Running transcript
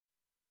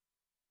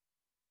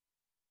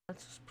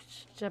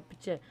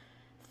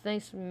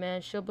Thanks,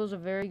 man. Chill Bill's a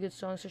very good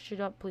song, so shut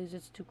up, please.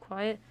 It's too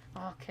quiet.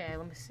 Okay,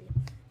 let me see.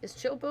 Is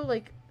Chill Bill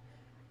like...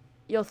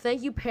 Yo,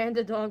 thank you,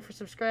 Panda Dog, for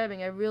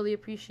subscribing. I really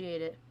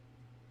appreciate it.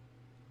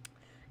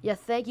 Yeah,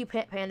 thank you,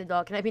 Panda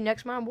Dog. Can I be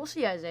next, Mom? We'll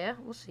see, Isaiah.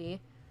 We'll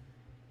see.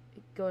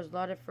 It goes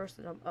loud at first,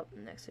 and I'm up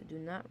next. I do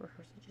not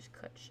rehearse. I just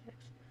cut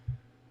checks.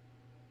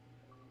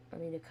 I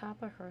need a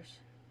cop rehearse.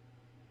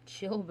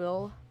 Chill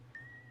Bill.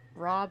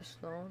 Rob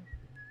Stone.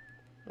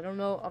 I don't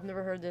know. I've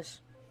never heard this.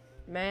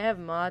 May I have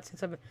mods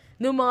since I've been...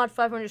 New mod,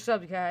 500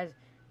 subs, guys.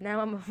 Now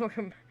I'm a...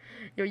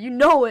 Yo, you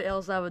know it,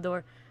 El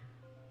Salvador.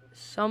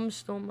 Some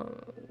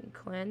Stone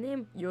clan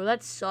name? Yo,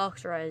 that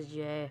sucks, Rise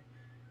J.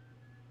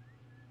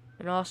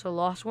 And also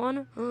lost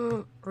one.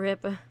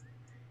 Rip.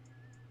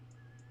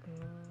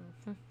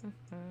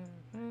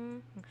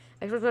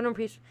 Xbox One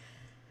piece.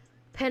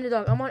 Panda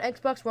Dog. I'm on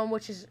Xbox One,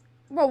 which is...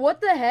 Bro, what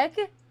the heck?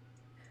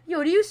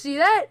 Yo, do you see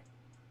that?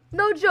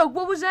 No joke.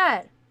 What was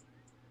that?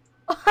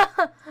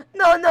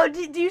 No.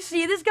 Do you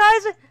see this,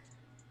 guys?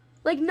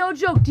 Like, no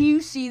joke. Do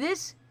you see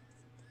this?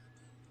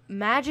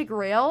 Magic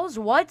Rails?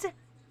 What?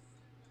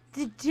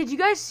 Did you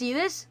guys see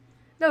this?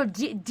 No,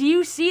 do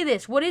you see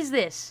this? What is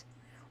this?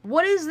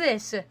 What is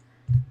this?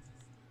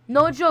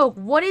 No joke.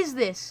 What is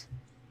this?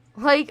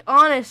 Like,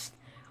 honest.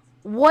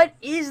 What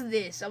is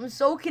this? I'm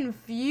so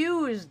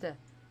confused.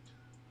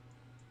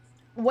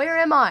 Where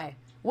am I?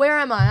 Where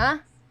am I, huh?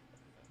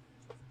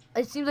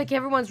 It seems like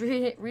everyone's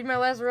read my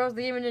last roast.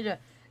 The Game Ninja.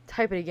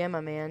 Type it again,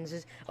 my man.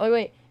 Oh,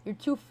 wait. You're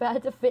too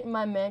fat to fit in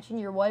my mansion.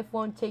 Your wife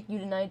won't take you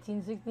to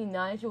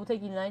 1969. She will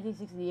take you to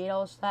 1968.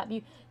 I'll slap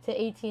you to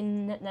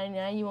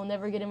 1899. You will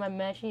never get in my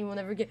mansion. You will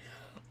never get...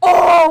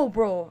 Oh,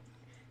 bro.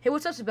 Hey,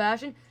 what's up,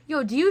 Sebastian?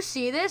 Yo, do you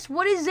see this?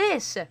 What is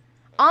this?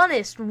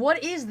 Honest,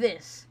 what is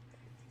this?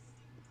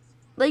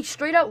 Like,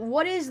 straight up,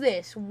 what is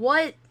this?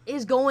 What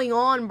is going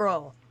on,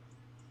 bro?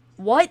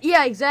 What?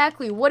 Yeah,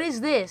 exactly. What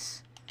is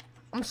this?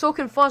 I'm so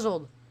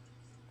confuzzled.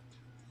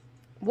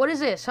 What is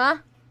this, huh?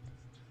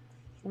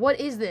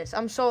 What is this?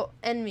 I'm so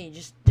enemy.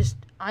 Just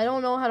I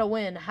don't know how to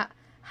win.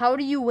 How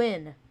do you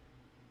win?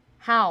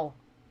 How?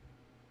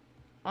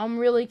 I'm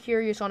really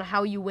curious on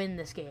how you win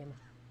this game.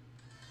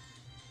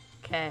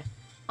 Okay.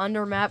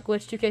 Under map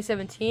glitch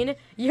 2K17.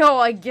 Yo,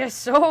 I guess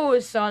so,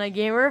 Sonic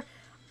Gamer.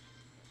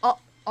 I'll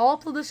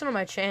upload this on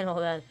my channel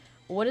then.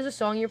 What is the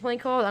song you're playing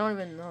called? I don't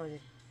even know.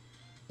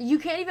 You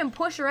can't even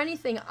push or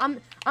anything. I'm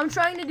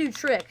trying to do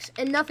tricks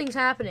and nothing's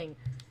happening.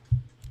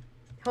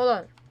 Hold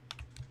on.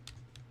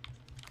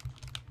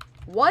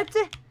 What?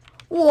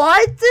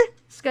 What?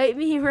 Skype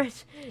me,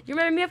 Rich. You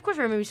remember me? Of course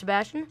I remember you,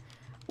 Sebastian.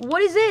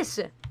 What is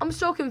this? I'm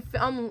so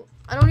I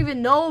don't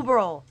even know,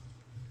 bro.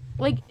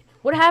 Like,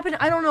 what happened?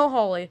 I don't know,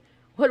 Holly.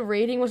 What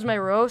rating was my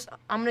roast?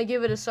 I'm gonna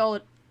give it a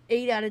solid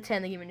 8 out of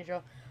 10. The Game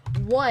Ninja.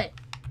 What?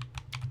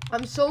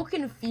 I'm so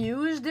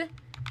confused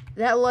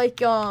that,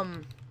 like, what?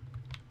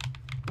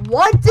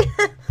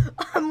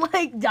 I'm,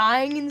 like,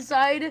 dying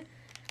inside.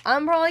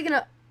 I'm probably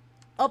gonna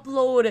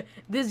upload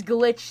this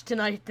glitch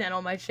tonight then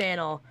on my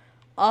channel.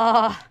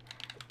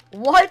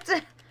 What?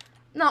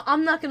 No,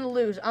 I'm not gonna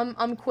lose.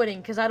 I'm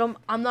quitting because I'm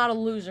not a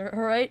loser,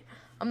 alright?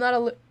 I'm not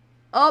a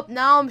Oh,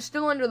 now I'm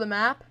still under the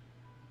map.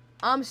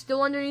 I'm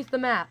still underneath the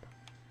map.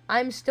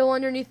 I'm still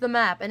underneath the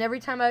map, and every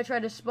time I try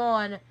to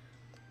spawn...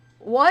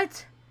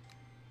 What?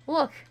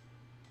 Look.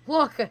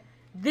 Look.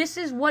 This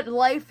is what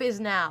life is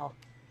now.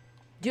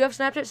 Do you have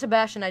Snapchat?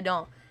 Sebastian, I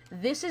don't.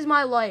 This is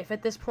my life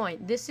at this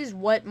point. This is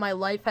what my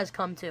life has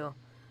come to.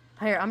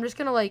 Here, I'm just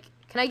gonna, like...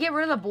 Can I get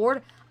rid of the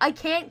board? I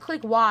can't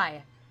click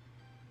Y.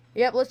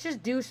 Yep, let's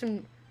just do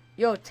some...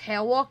 Yo,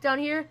 tail walk down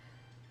here.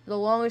 The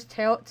longest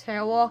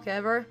tail walk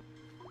ever.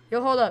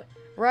 Yo, hold up.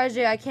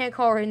 Rajay, I can't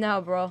call right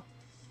now, bro.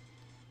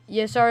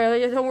 Yeah, sorry.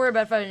 Don't worry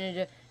about Fighter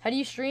Ninja. How do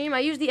you stream? I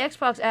use the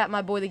Xbox app,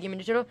 my boy, the Game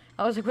Ninja.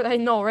 I was like, I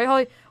know, right,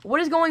 Holly? What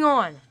is going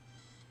on?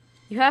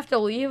 You have to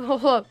leave?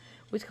 Hold up.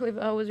 Was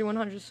your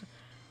 100?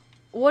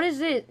 What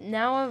is it?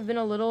 Now I've been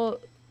a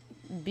little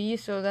B,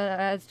 so that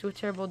adds to a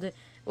terrible day.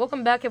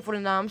 Welcome back at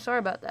 49. I'm sorry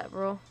about that,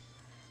 bro.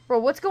 Bro,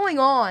 what's going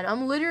on?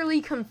 I'm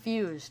literally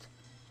confused.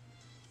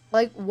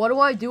 Like, what do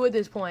I do at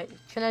this point?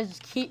 Can I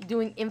just keep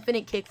doing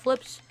infinite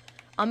kickflips?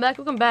 I'm back.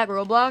 Welcome back,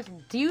 Roblox.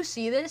 Do you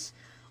see this?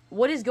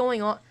 What is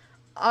going on?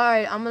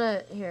 Alright, I'm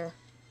gonna... Here.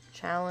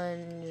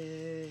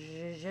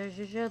 Challenge...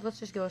 Let's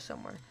just go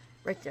somewhere.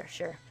 Right there,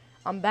 sure.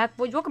 I'm back,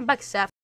 boys. Welcome back, Saf.